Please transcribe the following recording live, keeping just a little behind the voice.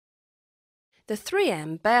The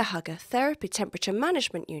 3M Bair Hugger Therapy Temperature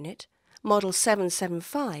Management Unit, Model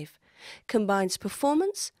 775, combines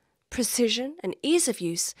performance, precision and ease of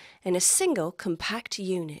use in a single compact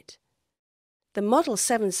unit. The Model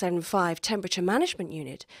 775 Temperature Management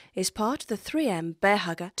Unit is part of the 3M Bair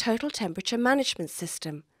Hugger Total Temperature Management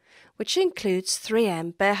System, which includes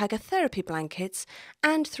 3M Bair Hugger Therapy Blankets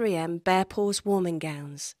and 3M Bair Paws Warming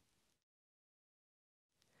Gowns.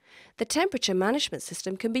 The temperature management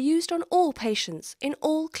system can be used on all patients in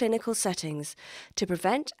all clinical settings to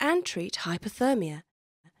prevent and treat hypothermia,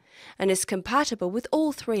 and is compatible with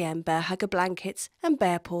all 3M Bair Hugger blankets and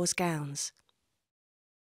Bair Paws gowns.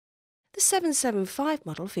 The 775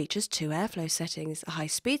 model features two airflow settings, a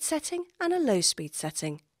high-speed setting and a low-speed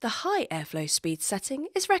setting. The high airflow speed setting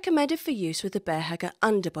is recommended for use with the Bair Hugger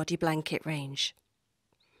underbody blanket range.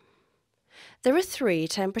 There are three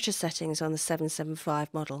temperature settings on the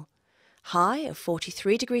 775 model: high of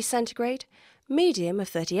 43 degrees centigrade, medium of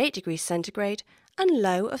 38 degrees centigrade, and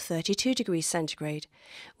low of 32 degrees centigrade,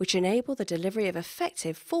 which enable the delivery of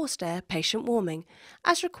effective forced air patient warming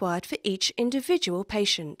as required for each individual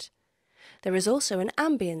patient. There is also an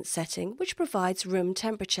ambient setting which provides room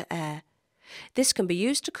temperature air. This can be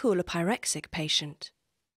used to cool a pyrexic patient.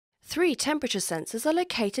 Three temperature sensors are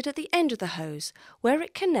located at the end of the hose, where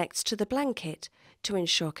it connects to the blanket to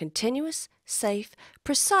ensure continuous, safe,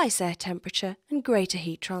 precise air temperature and greater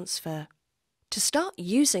heat transfer. To start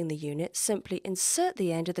using the unit, simply insert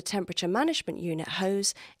the end of the temperature management unit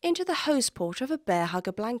hose into the hose port of a Bair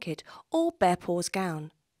Hugger blanket or Bair Paws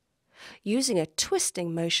gown, using a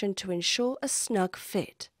twisting motion to ensure a snug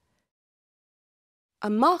fit. A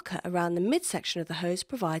marker around the midsection of the hose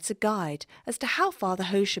provides a guide as to how far the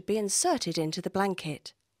hose should be inserted into the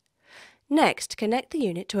blanket. Next, connect the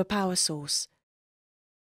unit to a power source.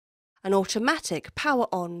 An automatic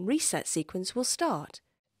power-on reset sequence will start.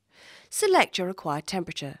 Select your required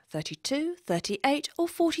temperature, 32, 38 or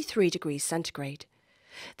 43 degrees centigrade.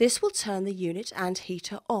 This will turn the unit and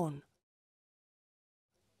heater on.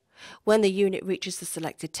 When the unit reaches the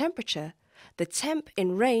selected temperature, the temp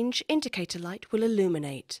in range indicator light will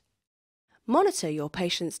illuminate. Monitor your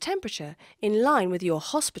patient's temperature in line with your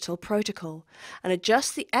hospital protocol and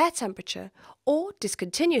adjust the air temperature or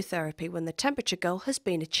discontinue therapy when the temperature goal has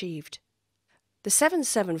been achieved. The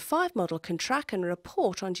 775 model can track and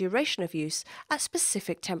report on duration of use at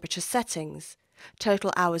specific temperature settings,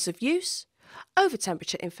 total hours of use,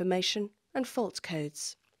 over-temperature information and fault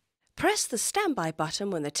codes. Press the standby button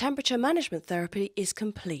when the temperature management therapy is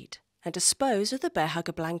complete and dispose of the Bair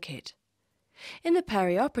Hugger blanket. In the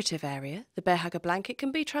perioperative area, the Bair Hugger blanket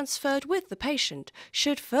can be transferred with the patient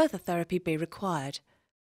should further therapy be required.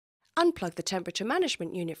 Unplug the temperature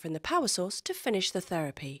management unit from the power source to finish the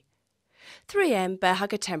therapy. 3M Bair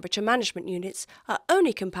Hugger temperature management units are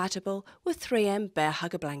only compatible with 3M Bair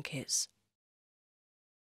Hugger blankets.